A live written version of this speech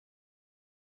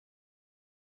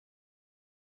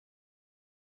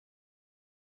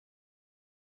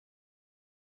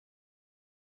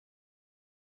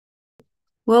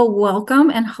Well, welcome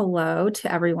and hello to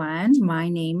everyone. My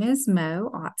name is Mo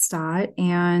Ottstad,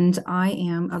 and I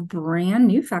am a brand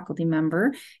new faculty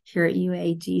member here at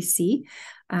UAGC.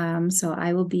 So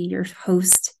I will be your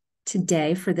host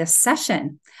today for this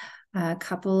session. A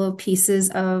couple of pieces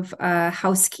of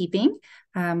housekeeping.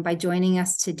 By joining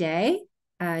us today,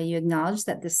 you acknowledge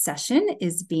that this session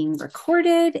is being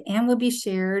recorded and will be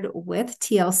shared with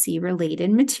TLC-related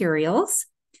materials.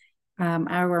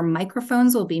 Our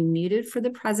microphones will be muted for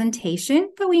the presentation,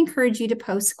 but we encourage you to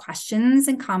post questions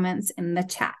and comments in the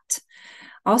chat.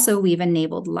 Also, we've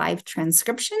enabled live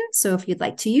transcription, so if you'd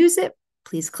like to use it,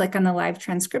 please click on the live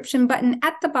transcription button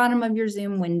at the bottom of your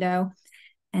Zoom window.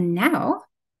 And now,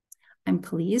 I'm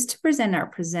pleased to present our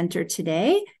presenter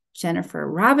today, Jennifer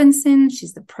Robinson.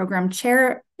 She's the program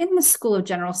chair in the School of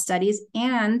General Studies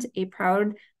and a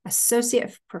proud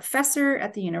associate professor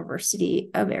at the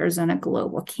University of Arizona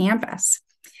Global Campus.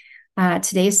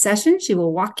 Today's session, she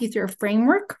will walk you through a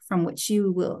framework from which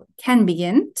you can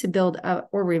begin to build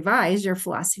or revise your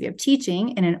philosophy of teaching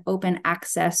in an open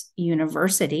access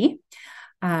university.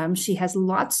 She has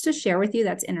lots to share with you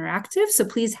that's interactive, so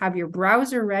please have your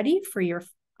browser ready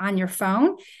on your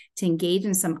phone to engage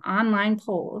in some online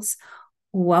polls.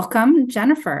 Welcome,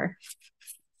 Jennifer.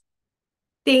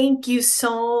 Thank you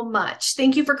so much.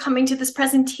 Thank you for coming to this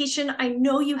presentation. I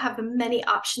know you have many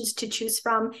options to choose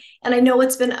from, and I know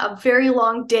it's been a very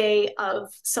long day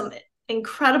of some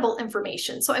incredible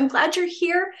information. So I'm glad you're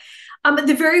here.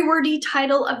 The very wordy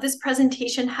title of this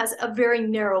presentation has a very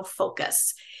narrow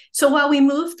focus. So while we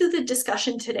move through the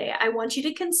discussion today, I want you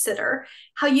to consider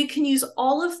how you can use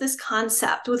all of this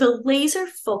concept with a laser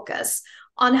focus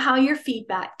on how your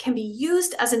feedback can be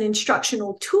used as an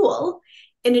instructional tool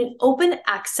in an open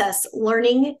access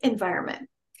learning environment.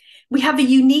 We have a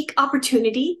unique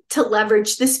opportunity to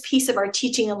leverage this piece of our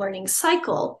teaching and learning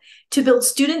cycle to build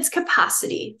students'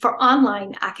 capacity for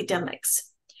online academics.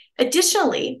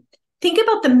 Additionally, think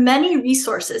about the many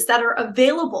resources that are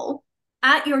available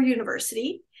at your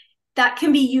university that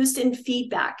can be used in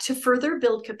feedback to further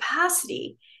build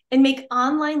capacity and make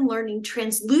online learning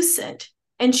translucent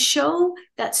and show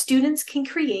that students can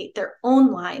create their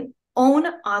own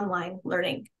online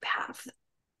learning path.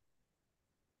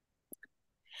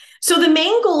 So the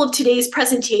main goal of today's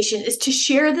presentation is to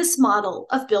share this model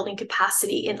of building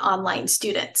capacity in online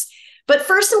students. But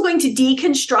first, I'm going to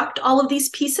deconstruct all of these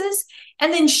pieces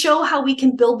and then show how we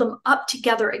can build them up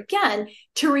together again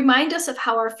to remind us of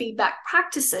how our feedback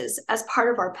practices as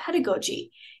part of our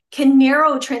pedagogy can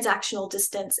narrow transactional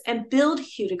distance and build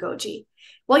heutagogy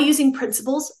while using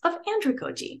principles of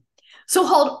andragogy. So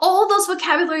hold all those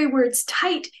vocabulary words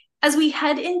tight as we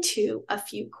head into a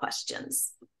few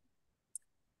questions.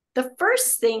 The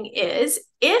first thing is,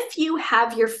 if you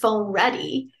have your phone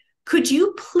ready, could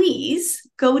you please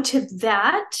go to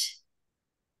that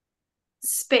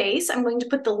space? I'm going to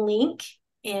put the link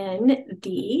in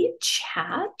the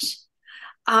chat.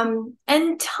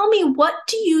 And tell me, what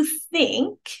do you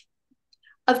think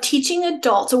of teaching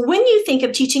adults, or when you think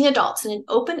of teaching adults in an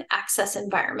open access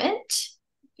environment?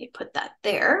 You put that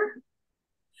there.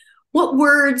 What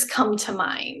words come to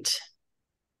mind?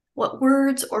 What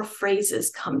words or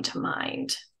phrases come to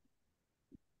mind?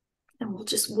 And we'll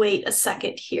just wait a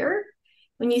second here.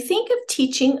 When you think of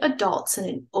teaching adults in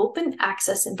an open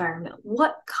access environment,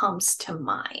 what comes to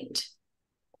mind?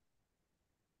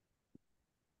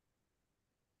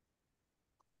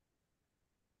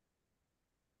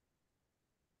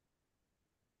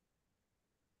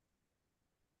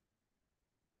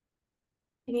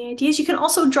 Any ideas? You can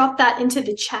also drop that into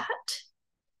the chat.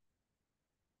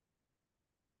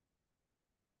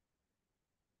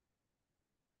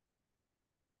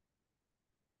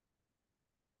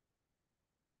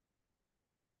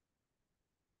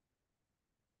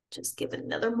 Just give it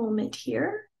another moment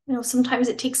here. You know, sometimes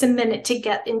it takes a minute to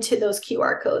get into those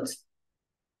QR codes.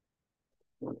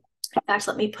 In fact,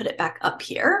 let me put it back up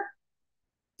here.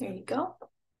 There you go.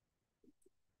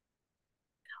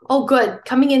 Oh, good.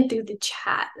 Coming in through the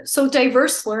chat. So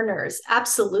diverse learners,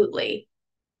 absolutely.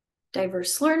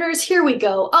 Diverse learners, here we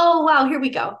go. Oh, wow, here we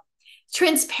go.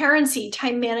 Transparency,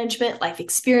 time management, life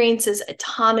experiences,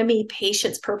 autonomy,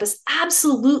 patience, purpose,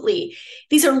 absolutely.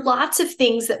 These are lots of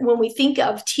things that when we think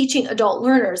of teaching adult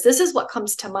learners, this is what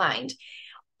comes to mind.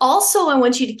 Also, I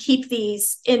want you to keep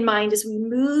these in mind as we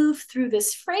move through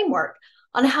this framework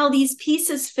on how these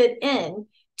pieces fit in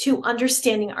to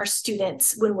understanding our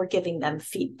students when we're giving them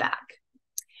feedback.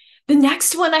 The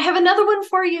next one, I have another one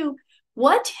for you.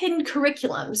 What hidden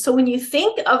curriculum? So when you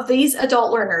think of these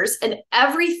adult learners and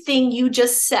everything you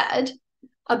just said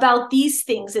about these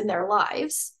things in their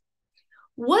lives,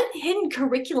 What hidden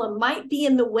curriculum might be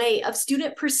in the way of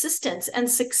student persistence and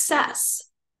success?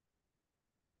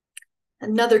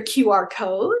 Another QR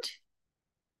code.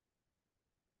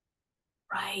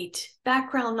 Right,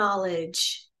 background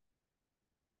knowledge.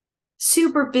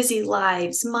 Super busy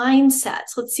lives,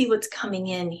 mindsets. Let's see what's coming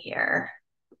in here.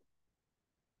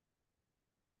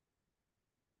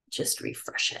 Just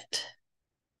refresh it.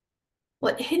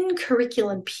 What hidden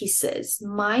curriculum pieces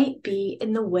might be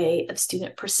in the way of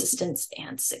student persistence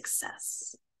and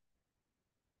success?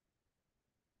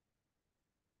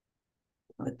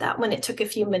 With that one, it took a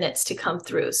few minutes to come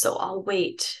through, so I'll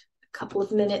wait a couple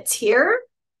of minutes here.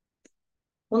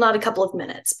 Well, not a couple of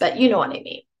minutes, but you know what I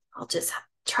mean. I'll just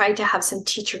try to have some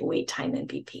teacher wait time and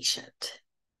be patient.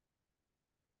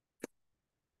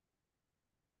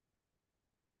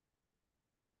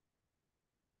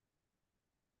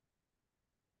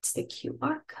 It's the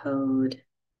QR code.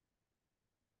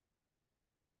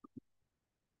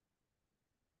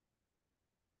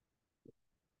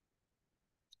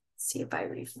 See if I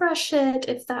refresh it,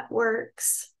 if that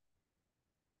works.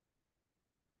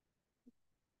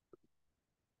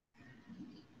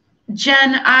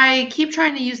 Jen, I keep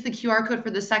trying to use the QR code for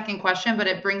the second question, but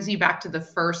it brings you back to the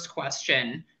first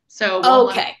question. So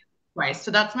Okay. Right.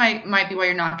 So that's might be why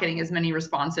you're not getting as many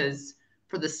responses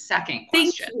for the second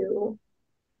question. Thank you.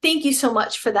 Thank you so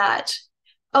much for that.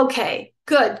 Okay,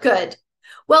 good.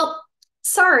 Well,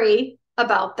 sorry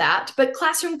about that, but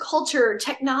classroom culture,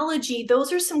 technology,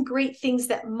 those are some great things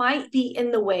that might be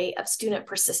in the way of student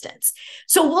persistence.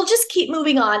 So we'll just keep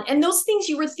moving on. And those things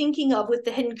you were thinking of with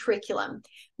the hidden curriculum,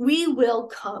 we will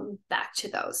come back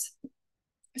to those.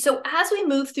 So as we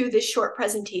move through this short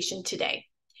presentation today,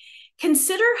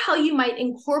 consider how you might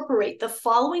incorporate the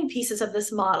following pieces of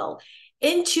this model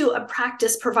into a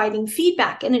practice providing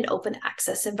feedback in an open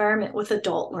access environment with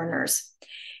adult learners.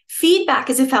 Feedback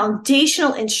is a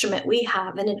foundational instrument we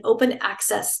have in an open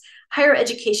access higher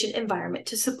education environment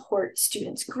to support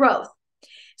students' growth.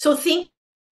 So thinking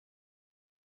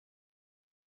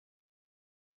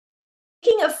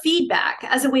of feedback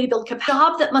as a way to build a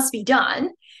job that must be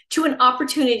done to an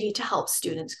opportunity to help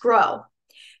students grow.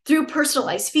 Through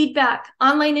personalized feedback,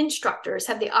 online instructors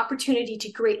have the opportunity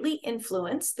to greatly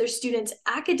influence their students'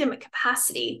 academic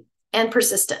capacity and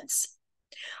persistence.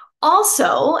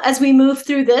 Also, as we move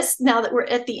through this, now that we're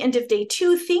at the end of day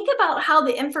 2, think about how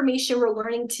the information we're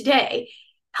learning today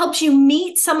helps you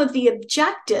meet some of the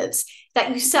objectives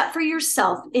that you set for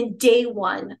yourself in day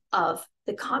 1 of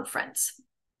the conference.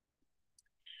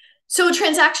 So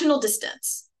transactional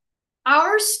distance.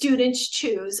 Our students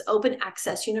choose open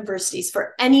access universities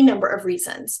for any number of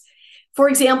reasons. For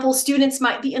example, students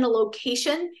might be in a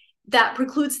location that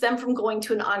precludes them from going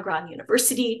to an on-ground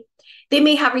university. They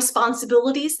may have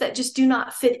responsibilities that just do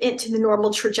not fit into the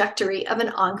normal trajectory of an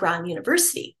on-ground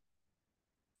university.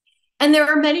 And there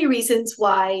are many reasons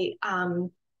why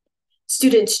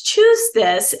students choose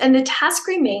this, and the task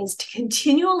remains to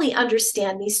continually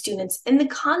understand these students in the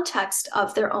context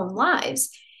of their own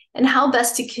lives and how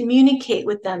best to communicate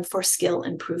with them for skill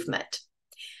improvement.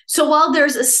 So while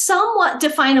there's a somewhat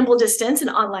definable distance in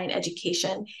online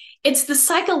education, it's the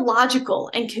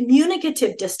psychological and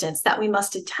communicative distance that we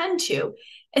must attend to,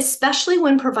 especially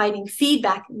when providing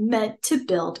feedback meant to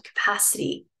build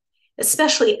capacity,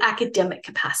 especially academic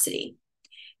capacity.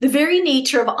 The very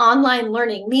nature of online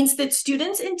learning means that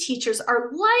students and teachers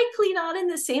are likely not in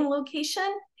the same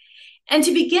location. And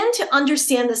to begin to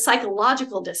understand the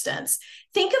psychological distance,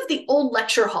 think of the old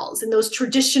lecture halls in those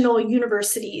traditional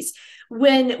universities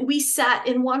when we sat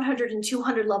in 100 and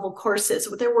 200 level courses,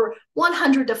 where there were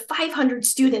 100 to 500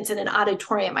 students in an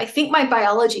auditorium. I think my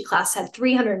biology class had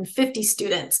 350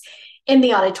 students in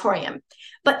the auditorium.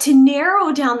 But to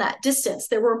narrow down that distance,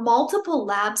 there were multiple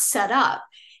labs set up,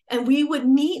 and we would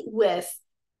meet with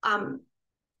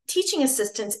teaching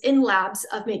assistants in labs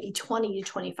of maybe 20 to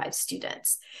 25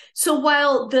 students. So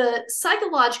while the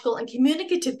psychological and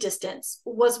communicative distance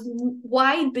was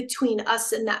wide between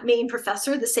us and that main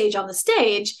professor, the sage on the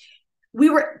stage,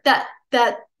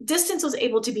 that distance was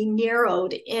able to be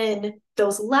narrowed in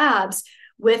those labs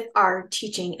with our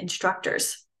teaching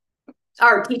instructors,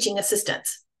 our teaching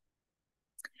assistants.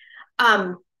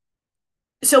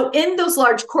 So in those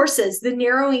large courses, the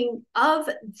narrowing of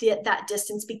that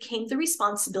distance became the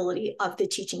responsibility of the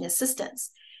teaching assistants.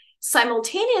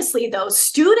 Simultaneously, though,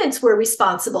 students were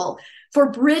responsible for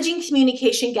bridging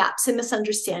communication gaps and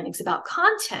misunderstandings about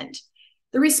content.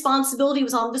 The responsibility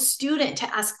was on the student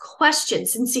to ask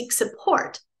questions and seek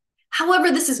support.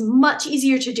 However, this is much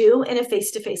easier to do in a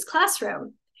face-to-face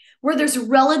classroom, where there's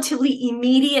relatively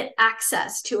immediate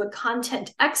access to a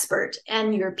content expert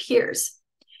and your peers.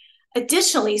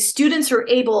 Additionally, students are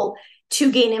able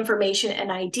to gain information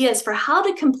and ideas for how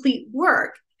to complete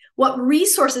work, what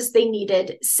resources they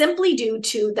needed, simply due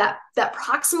to that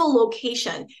proximal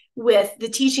location with the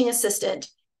teaching assistant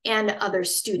and other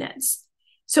students.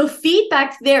 So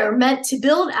feedback there meant to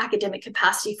build academic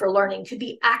capacity for learning could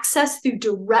be accessed through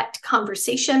direct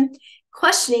conversation,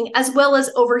 questioning, as well as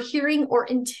overhearing or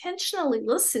intentionally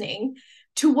listening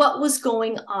to what was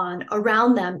going on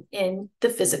around them in the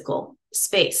physical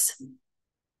space.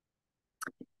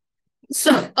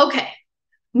 So, okay,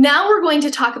 now we're going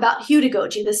to talk about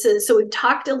heutagogy. So we've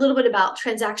talked a little bit about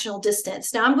transactional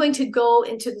distance. Now I'm going to go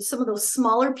into some of those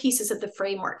smaller pieces of the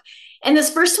framework. And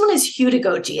this first one is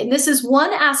heutagogy. And this is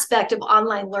one aspect of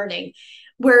online learning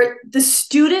where the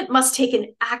student must take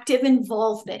an active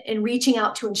involvement in reaching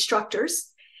out to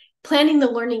instructors, planning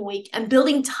the learning week, and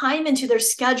building time into their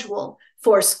schedule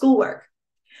for schoolwork.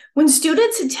 When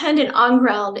students attend an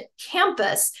on-ground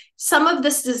campus, some of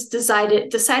this is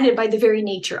decided by the very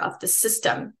nature of the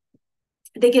system.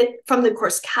 They get from the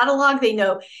course catalog, they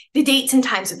know the dates and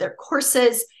times of their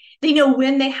courses, they know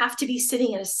when they have to be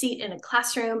sitting in a seat in a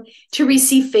classroom to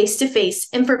receive face-to-face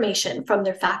information from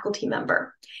their faculty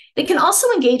member. They can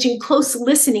also engage in close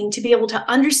listening to be able to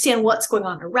understand what's going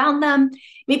on around them,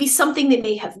 maybe something they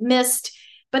may have missed,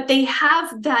 but they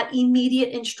have that immediate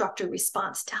instructor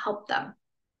response to help them.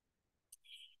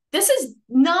 This is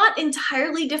not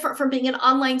entirely different from being an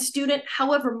online student.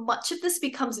 However, much of this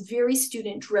becomes very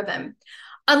student-driven.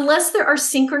 Unless there are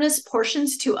synchronous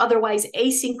portions to otherwise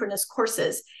asynchronous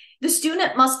courses, the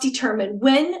student must determine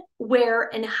when,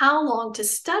 where, and how long to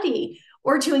study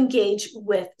or to engage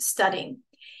with studying.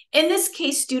 In this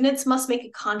case, students must make a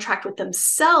contract with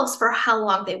themselves for how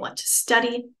long they want to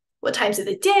study, what times of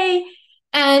the day,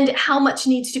 and how much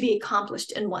needs to be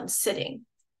accomplished in one sitting.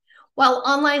 While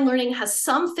online learning has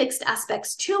some fixed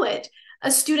aspects to it, a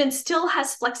student still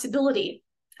has flexibility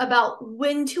about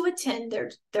when to attend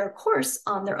their course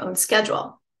on their own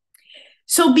schedule.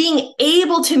 So being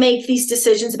able to make these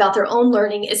decisions about their own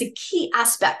learning is a key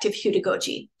aspect of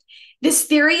heutagogy. This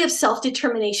theory of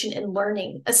self-determination in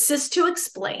learning assists to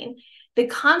explain the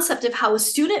concept of how a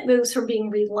student moves from being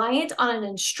reliant on an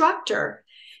instructor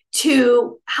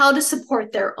to how to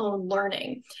support their own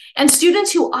learning. And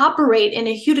students who operate in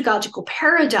a heutagogical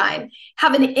paradigm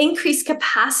have an increased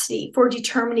capacity for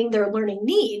determining their learning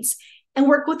needs and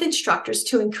work with instructors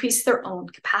to increase their own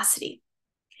capacity.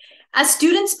 As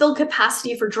students build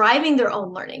capacity for driving their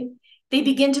own learning, they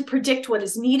begin to predict what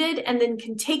is needed and then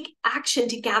can take action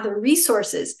to gather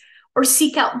resources or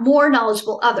seek out more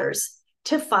knowledgeable others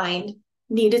to find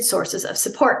needed sources of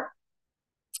support.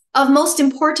 Of most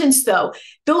importance, though,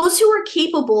 those who are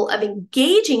capable of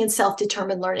engaging in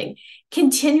self-determined learning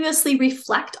continuously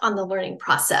reflect on the learning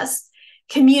process,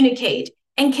 communicate,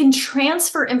 and can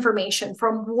transfer information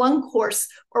from one course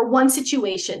or one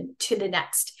situation to the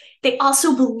next. They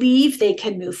also believe they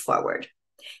can move forward.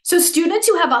 So students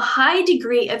who have a high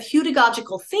degree of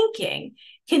heutagogical thinking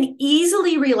can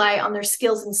easily rely on their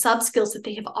skills and sub-skills that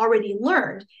they have already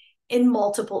learned in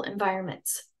multiple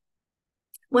environments.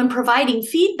 When providing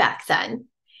feedback, then,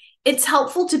 it's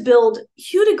helpful to build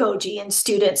heutagogy in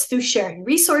students through sharing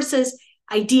resources,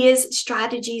 ideas,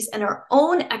 strategies, and our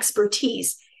own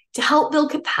expertise to help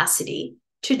build capacity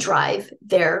to drive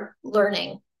their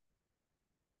learning.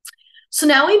 So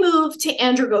now we move to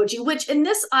andragogy, which in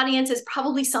this audience is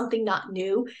probably something not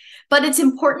new, but it's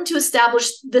important to establish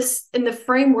this in the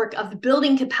framework of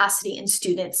building capacity in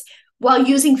students while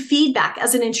using feedback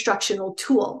as an instructional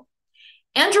tool.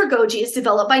 Andragogy is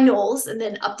developed by Knowles and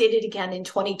then updated again in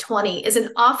 2020 is an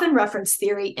often referenced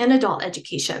theory in adult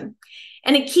education.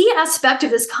 And a key aspect of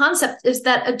this concept is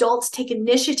that adults take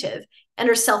initiative and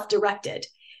are self-directed.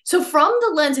 So from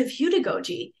the lens of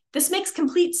heutagogy, this makes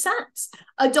complete sense.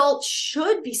 Adults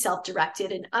should be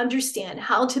self-directed and understand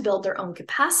how to build their own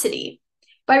capacity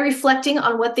by reflecting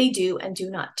on what they do and do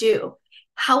not do.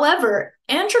 However,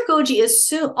 andragogy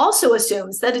also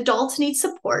assumes that adults need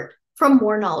support from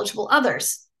more knowledgeable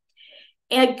others.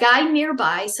 A guide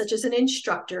nearby, such as an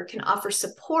instructor, can offer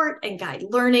support and guide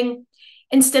learning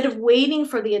instead of waiting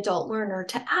for the adult learner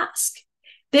to ask.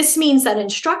 This means that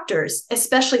instructors,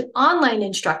 especially online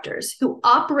instructors who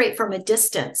operate from a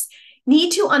distance,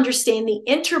 need to understand the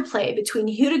interplay between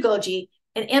heutagogy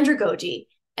and andragogy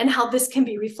and how this can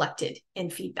be reflected in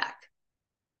feedback.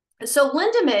 So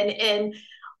Lindemann,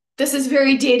 this is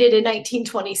very dated in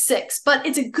 1926, but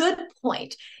it's a good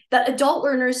point that adult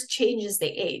learners change as they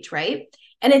age, right?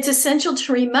 And it's essential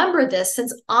to remember this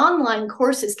since online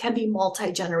courses can be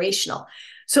multi-generational.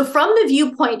 So from the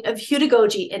viewpoint of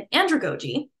heutagogy and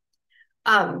andragogy,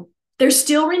 there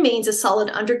still remains a solid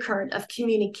undercurrent of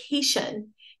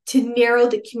communication to narrow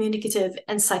the communicative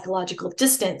and psychological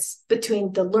distance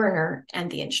between the learner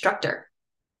and the instructor.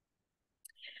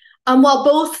 While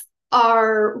both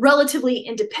are relatively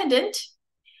independent,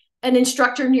 an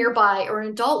instructor nearby or an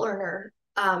adult learner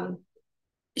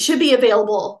should be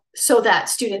available so that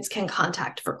students can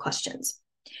contact for questions.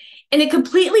 In a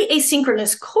completely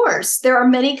asynchronous course, there are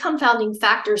many confounding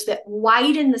factors that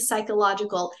widen the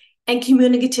psychological and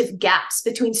communicative gaps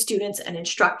between students and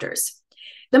instructors.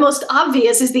 The most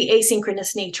obvious is the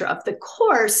asynchronous nature of the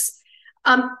course.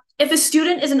 If a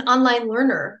student is an online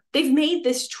learner, they've made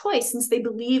this choice since they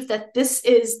believe that this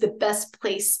is the best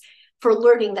place for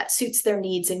learning that suits their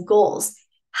needs and goals.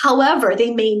 However,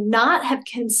 they may not have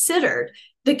considered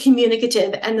the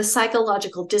communicative and the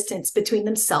psychological distance between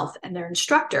themselves and their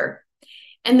instructor,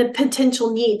 and the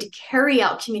potential need to carry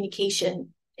out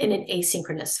communication in an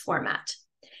asynchronous format.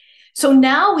 So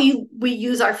now we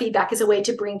use our feedback as a way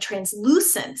to bring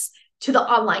translucence to the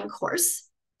online course.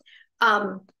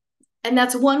 And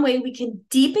that's one way we can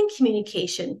deepen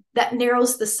communication that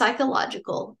narrows the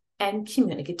psychological and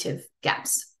communicative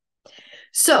gaps.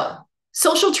 So,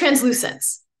 social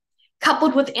translucence,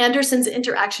 coupled with Anderson's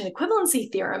interaction equivalency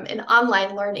theorem in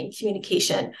online learning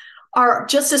communication, are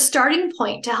just a starting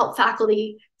point to help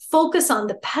faculty focus on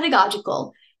the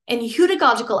pedagogical and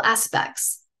heutagogical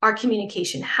aspects our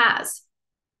communication has.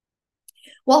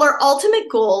 While our ultimate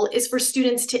goal is for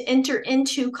students to enter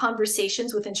into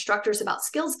conversations with instructors about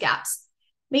skills gaps,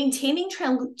 maintaining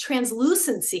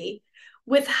translucency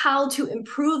with how to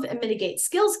improve and mitigate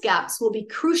skills gaps will be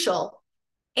crucial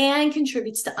and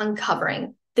contributes to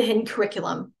uncovering the hidden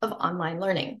curriculum of online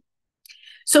learning.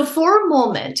 So for a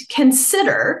moment,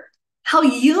 consider how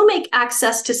you make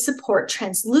access to support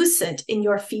translucent in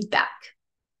your feedback.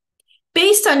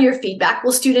 Based on your feedback,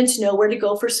 will students know where to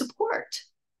go for support?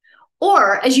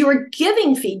 Or as you are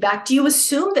giving feedback, do you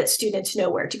assume that students know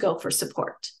where to go for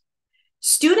support?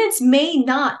 Students may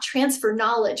not transfer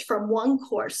knowledge from one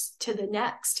course to the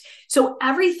next. So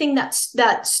everything that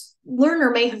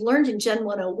learner may have learned in Gen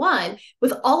 101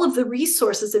 with all of the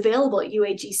resources available at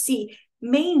UAGC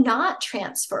may not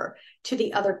transfer to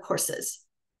the other courses.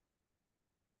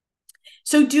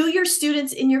 So do your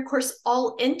students in your course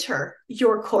all enter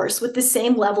your course with the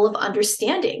same level of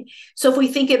understanding? So if we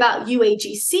think about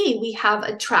UAGC, we have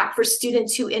a track for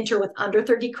students who enter with under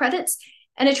 30 credits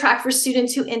and a track for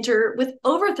students who enter with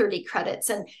over 30 credits.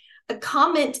 And a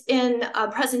comment in a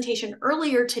presentation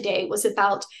earlier today was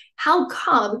about how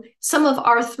come some of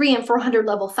our 300 and 400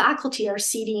 level faculty are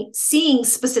seeing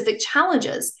specific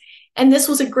challenges. And this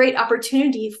was a great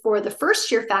opportunity for the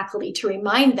first year faculty to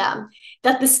remind them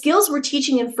that the skills we're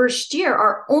teaching in first year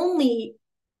are only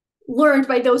learned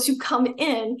by those who come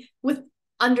in with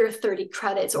under 30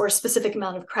 credits or a specific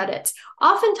amount of credits.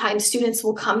 Oftentimes students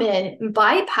will come in and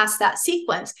bypass that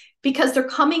sequence because they're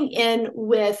coming in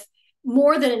with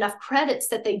more than enough credits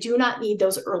that they do not need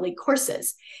those early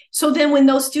courses. So then when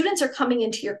those students are coming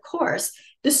into your course,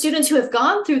 the students who have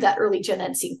gone through that early gen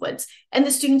ed sequence and the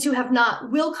students who have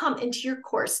not will come into your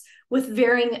course with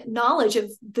varying knowledge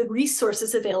of the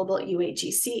resources available at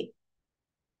UAGC.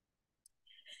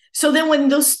 So then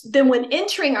when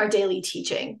entering our daily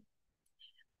teaching,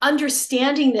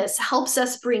 understanding this helps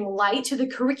us bring light to the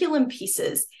curriculum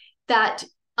pieces that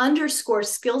underscore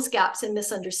skills gaps and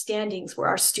misunderstandings where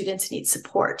our students need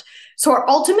support. So our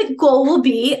ultimate goal will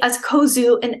be, as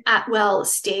Kozu and Atwell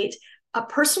state, a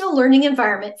personal learning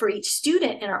environment for each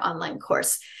student in our online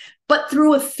course, but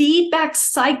through a feedback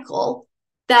cycle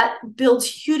that builds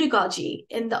heutagogy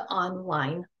in the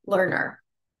online learner.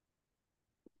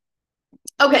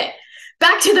 Okay,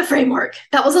 back to the framework.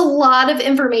 That was a lot of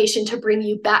information to bring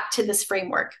you back to this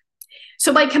framework.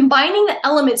 So by combining the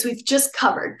elements we've just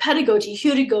covered, pedagogy,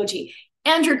 heutagogy,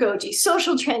 andragogy,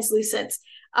 social translucence,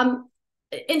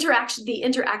 the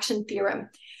interaction theorem,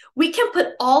 we can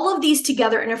put all of these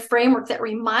together in a framework that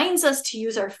reminds us to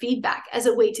use our feedback as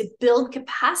a way to build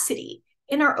capacity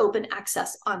in our open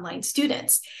access online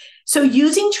students. So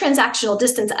using transactional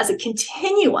distance as a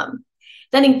continuum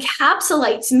that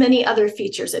encapsulates many other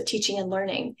features of teaching and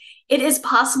learning, it is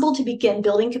possible to begin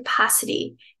building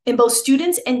capacity in both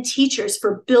students and teachers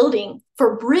for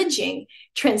bridging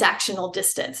transactional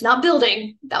distance. Not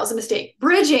building, that was a mistake,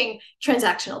 bridging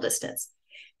transactional distance.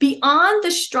 Beyond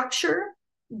the structure,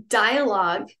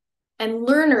 dialogue, and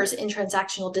learners in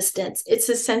transactional distance, it's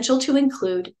essential to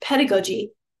include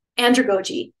pedagogy,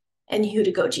 andragogy, and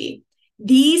heutagogy.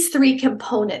 These three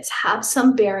components have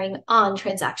some bearing on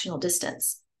transactional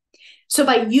distance. So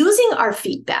by using our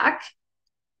feedback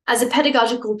as a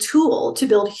pedagogical tool to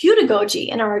build heutagogy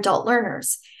in our adult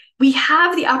learners, we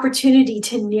have the opportunity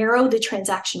to narrow the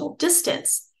transactional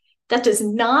distance that does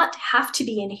not have to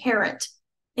be inherent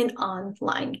in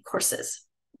online courses.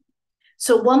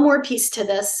 So one more piece to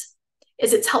this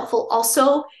is it's helpful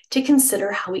also to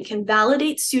consider how we can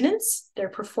validate students, their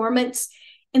performance,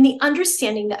 and the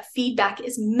understanding that feedback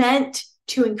is meant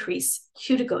to increase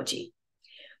heutagogy.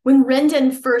 When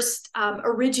Rendon first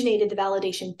originated the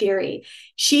validation theory,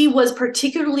 she was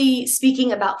particularly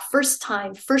speaking about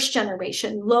first-time,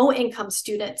 first-generation, low-income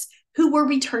students who were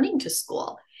returning to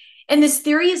school. And this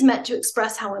theory is meant to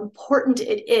express how important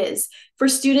it is for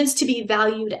students to be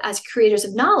valued as creators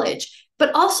of knowledge,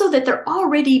 but also that they're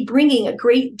already bringing a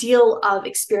great deal of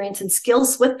experience and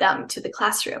skills with them to the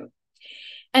classroom.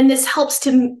 And this helps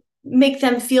to make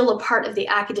them feel a part of the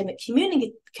academic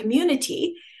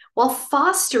community while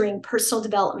fostering personal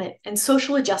development and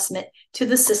social adjustment to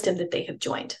the system that they have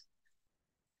joined.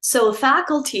 So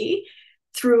faculty,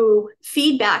 through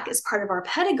feedback as part of our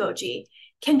pedagogy,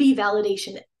 can be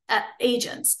validation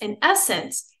agents. In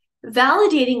essence,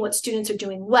 validating what students are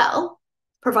doing well,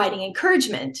 providing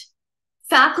encouragement.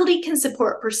 Faculty can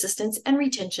support persistence and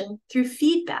retention through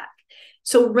feedback.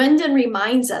 So Rendon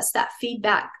reminds us that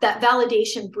feedback, that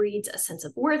validation breeds a sense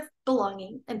of worth,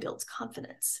 belonging, and builds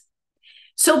confidence.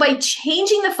 So by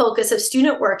changing the focus of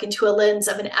student work into a lens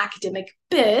of an academic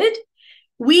bid,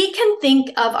 we can think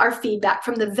of our feedback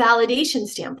from the validation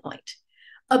standpoint.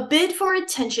 A bid for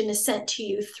attention is sent to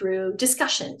you through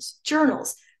discussions,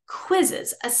 journals,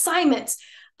 quizzes, assignments,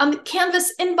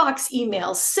 Canvas inbox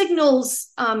emails, signals,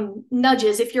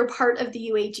 nudges if you're part of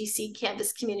the UAGC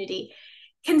Canvas community.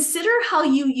 Consider how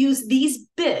you use these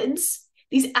bids,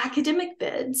 these academic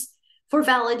bids, for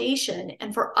validation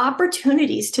and for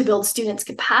opportunities to build students'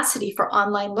 capacity for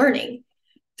online learning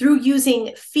through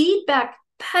using feedback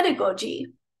pedagogy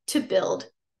to build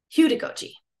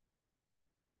heutagogy.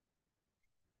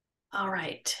 All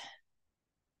right.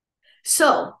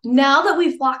 So now that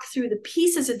we've walked through the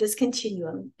pieces of this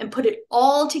continuum and put it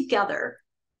all together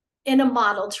in a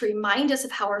model to remind us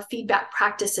of how our feedback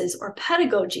practices or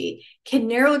pedagogy can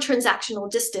narrow transactional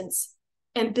distance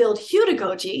and build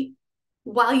heutagogy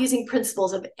while using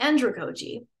principles of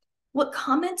andragogy, what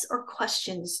comments or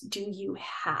questions do you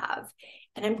have?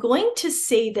 And I'm going to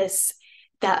say this,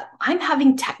 that I'm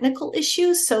having technical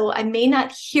issues, so I may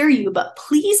not hear you, but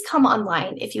please come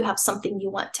online if you have something you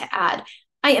want to add.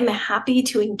 I am happy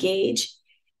to engage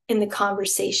in the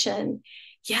conversation.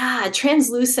 Yeah,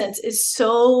 translucence is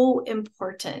so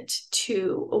important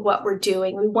to what we're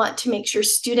doing. We want to make sure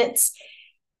students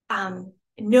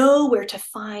know where to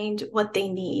find what they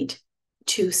need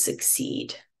to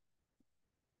succeed.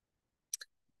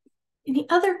 Any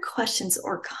other questions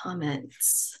or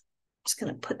comments? I'm just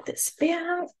going to put this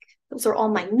back. Those are all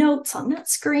my notes on that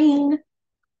screen.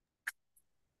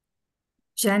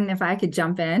 Jen, if I could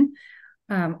jump in.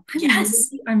 Yes.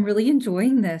 I'm really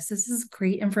enjoying this. This is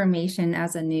great information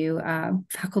as a new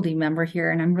faculty member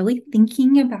here. And I'm really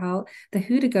thinking about the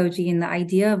heutagogy and the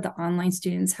idea of the online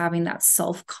students having that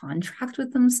self-contract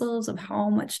with themselves of how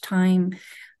much time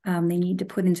they need to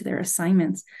put into their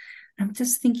assignments. I'm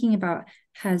just thinking about,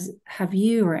 have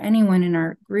you or anyone in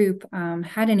our group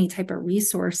had any type of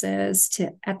resources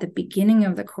at the beginning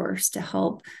of the course to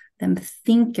help them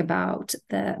think about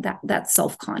that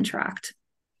self-contract?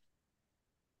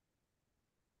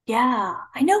 Yeah,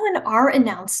 I know in our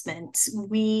announcements,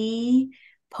 we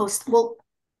post, well,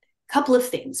 a couple of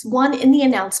things. One, in the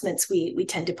announcements, we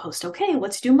tend to post, okay,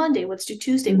 let's do Monday, let's do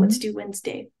Tuesday, let's do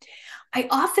Wednesday. I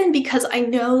often, because I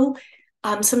know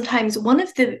sometimes one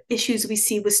of the issues we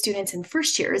see with students in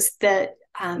first year is that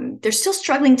they're still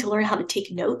struggling to learn how to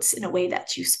take notes in a way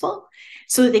that's useful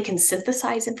so that they can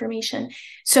synthesize information.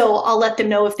 So I'll let them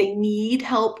know if they need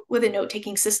help with a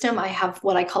note-taking system. I have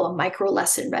what I call a micro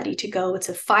lesson ready to go. It's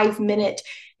a 5-minute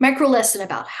micro lesson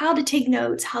about how to take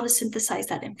notes, how to synthesize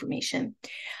that information.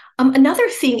 Another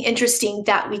thing interesting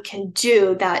that we can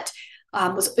do that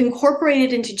was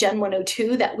incorporated into Gen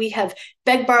 102 that we have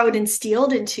begged, borrowed, and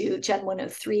stealed into Gen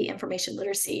 103 information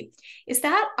literacy is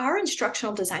that our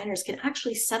instructional designers can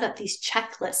actually set up these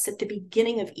checklists at the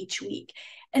beginning of each week.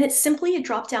 And it's simply a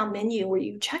drop-down menu where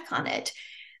you check on it.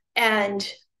 And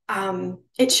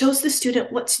it shows the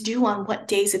student what to do on what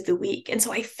days of the week. And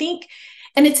so I think,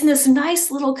 and it's in this nice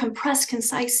little compressed,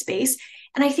 concise space.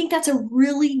 And I think that's a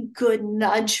really good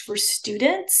nudge for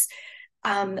students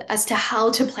as to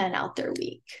how to plan out their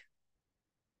week.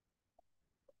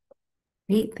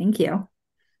 Great, thank you.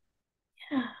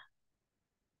 Yeah.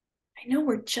 I know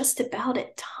we're just about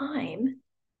at time.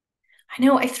 I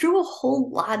know I threw a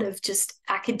whole lot of just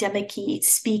academic-y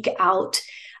speak out.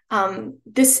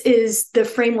 This is the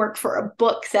framework for a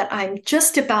book that I'm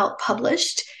just about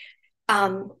published.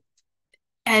 And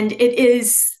it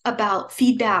is about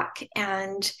feedback,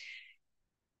 and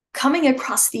coming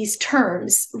across these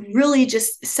terms really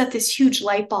just set this huge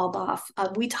light bulb off.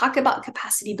 We talk about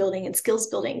capacity building and skills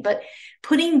building, but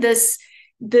putting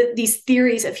these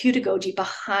theories of heutagogy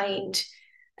behind,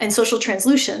 and social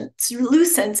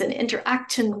translucence and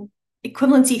interaction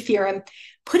equivalency theorem,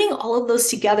 putting all of those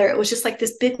together, it was just like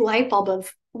this big light bulb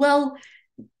of, well,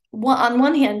 on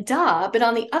one hand, duh, but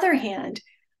on the other hand,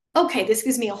 okay, this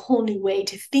gives me a whole new way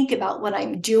to think about what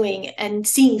I'm doing and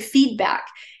seeing feedback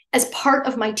as part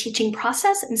of my teaching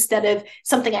process instead of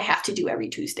something I have to do every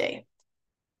Tuesday.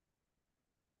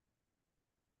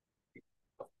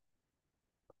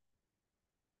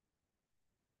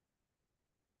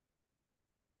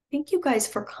 Thank you guys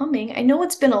for coming. I know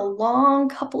it's been a long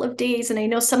couple of days, and I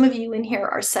know some of you in here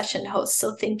are session hosts,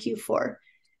 so thank you for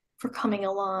coming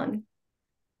along.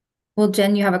 Well,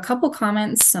 Jen, you have a couple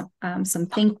comments, some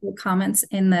thankful comments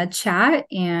in the chat,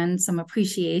 and some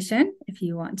appreciation if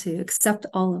you want to accept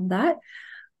all of that.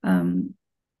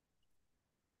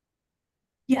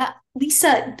 Yeah,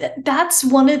 Lisa, that's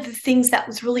one of the things that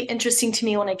was really interesting to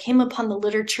me when I came upon the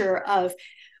literature of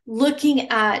looking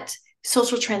at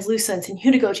social translucence and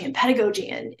heutagogy and pedagogy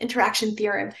and interaction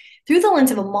theorem through the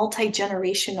lens of a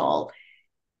multi-generational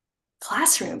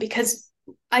classroom. Because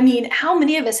I mean, how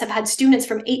many of us have had students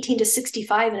from 18 to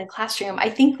 65 in a classroom? I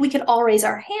think we could all raise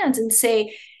our hands and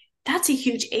say, that's a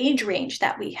huge age range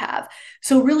that we have.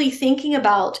 So really thinking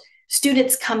about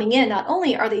students coming in, not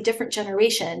only are they different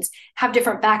generations, have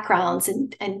different backgrounds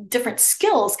and different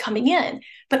skills coming in,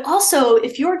 but also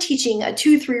if you're teaching a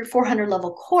 200, 300, or 400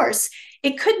 level course,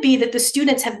 it could be that the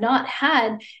students have not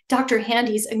had Dr.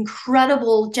 Handy's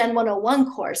incredible Gen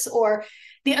 101 course, or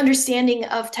the understanding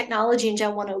of technology in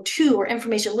Gen 102, or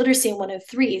information literacy in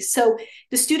 103. So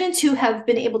the students who have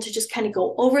been able to just kind of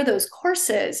go over those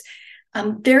courses,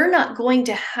 they're not going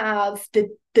to have the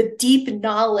deep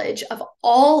knowledge of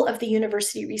all of the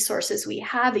university resources we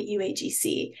have at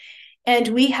UAGC. And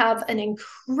we have an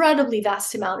incredibly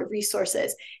vast amount of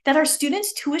resources that our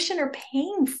students' tuition are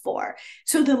paying for.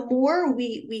 So the more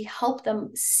we help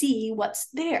them see what's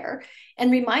there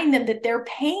and remind them that they're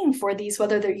paying for these,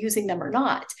 whether they're using them or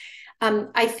not,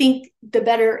 I think the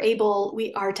better able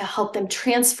we are to help them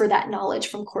transfer that knowledge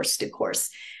from course to course.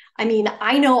 I mean,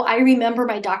 I know I remember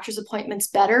my doctor's appointments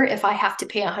better if I have to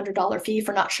pay a $100 fee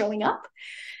for not showing up.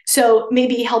 So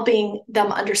maybe helping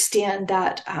them understand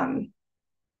that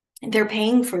they're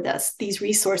paying for these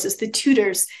resources, the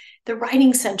tutors, the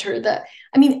writing center,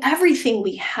 everything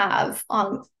we have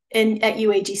at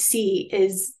UAGC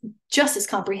is just as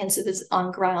comprehensive as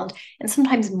on ground, and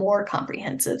sometimes more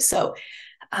comprehensive. So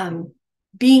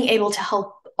being able to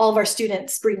help all of our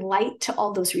students bring light to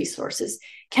all those resources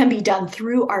can be done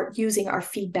through using our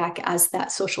feedback as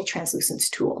that social translucence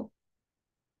tool.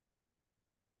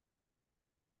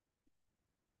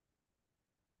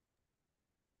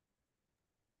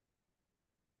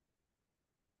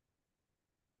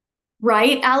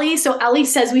 Right, Ali? So Ali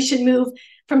says we should move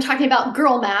from talking about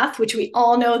girl math, which we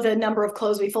all know the number of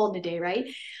clothes we fold in a day, right?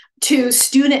 To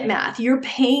student math. You're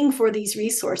paying for these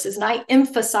resources. And I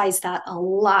emphasize that a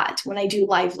lot when I do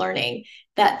live learning,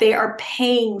 that they are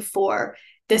paying for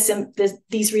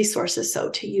these resources, so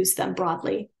to use them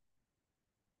broadly.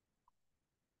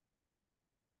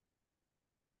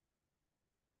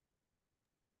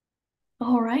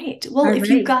 All right. Well, if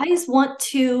you guys want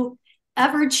to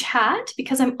ever chat,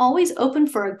 because I'm always open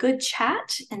for a good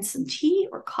chat and some tea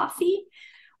or coffee,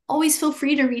 always feel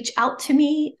free to reach out to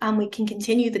me. We can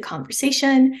continue the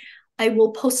conversation. I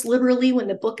will post liberally when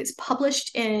the book is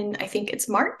published in, I think it's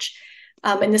March.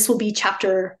 And this will be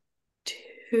chapter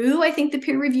 2, I think the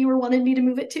peer reviewer wanted me to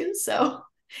move it to. So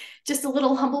just a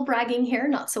little humble bragging here,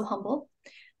 not so humble,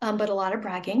 but a lot of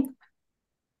bragging.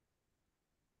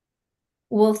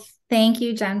 Well, thank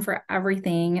you, Jen, for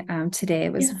everything today.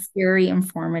 It was very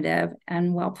informative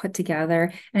and well put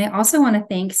together. And I also want to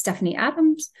thank Stephanie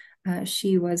Adams.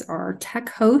 She was our tech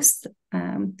host.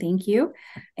 Thank you.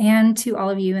 And to all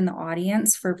of you in the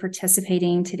audience for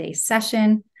participating in today's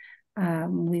session.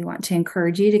 We want to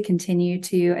encourage you to continue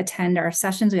to attend our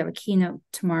sessions. We have a keynote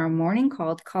tomorrow morning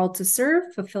called Called to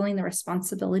Serve, Fulfilling the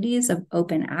Responsibilities of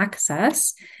Open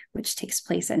Access, which takes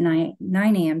place at 9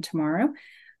 a.m. tomorrow.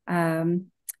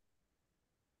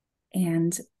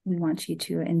 And we want you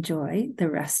to enjoy the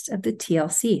rest of the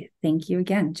TLC. Thank you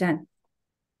again, Jen.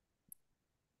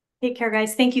 Take care,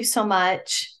 guys. Thank you so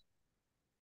much.